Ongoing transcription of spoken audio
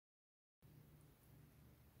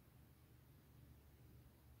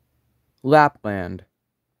Lapland.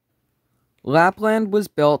 Lapland was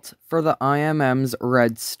built for the IMM's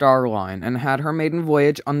Red Star Line and had her maiden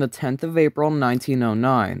voyage on the 10th of April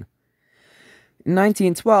 1909. In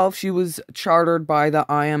 1912, she was chartered by the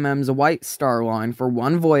IMM's White Star Line for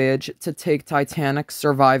one voyage to take Titanic's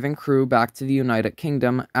surviving crew back to the United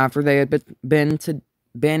Kingdom after they had been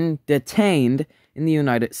detained in the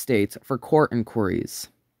United States for court inquiries.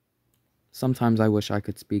 Sometimes I wish I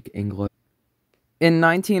could speak English. In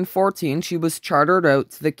 1914, she was chartered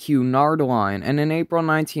out to the Cunard Line, and in April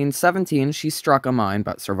 1917, she struck a mine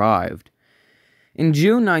but survived. In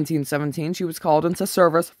June 1917, she was called into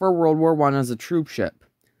service for World War I as a troop ship.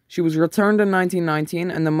 She was returned in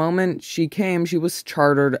 1919, and the moment she came, she was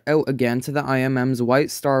chartered out again to the IMM's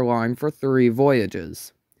White Star Line for 3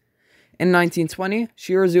 voyages. In 1920,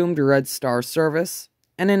 she resumed Red Star service,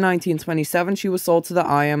 and in 1927, she was sold to the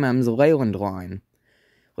IMM's Leyland Line.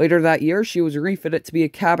 Later that year, she was refitted to be a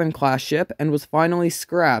cabin-class ship and was finally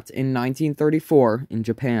scrapped in 1934 in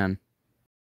Japan.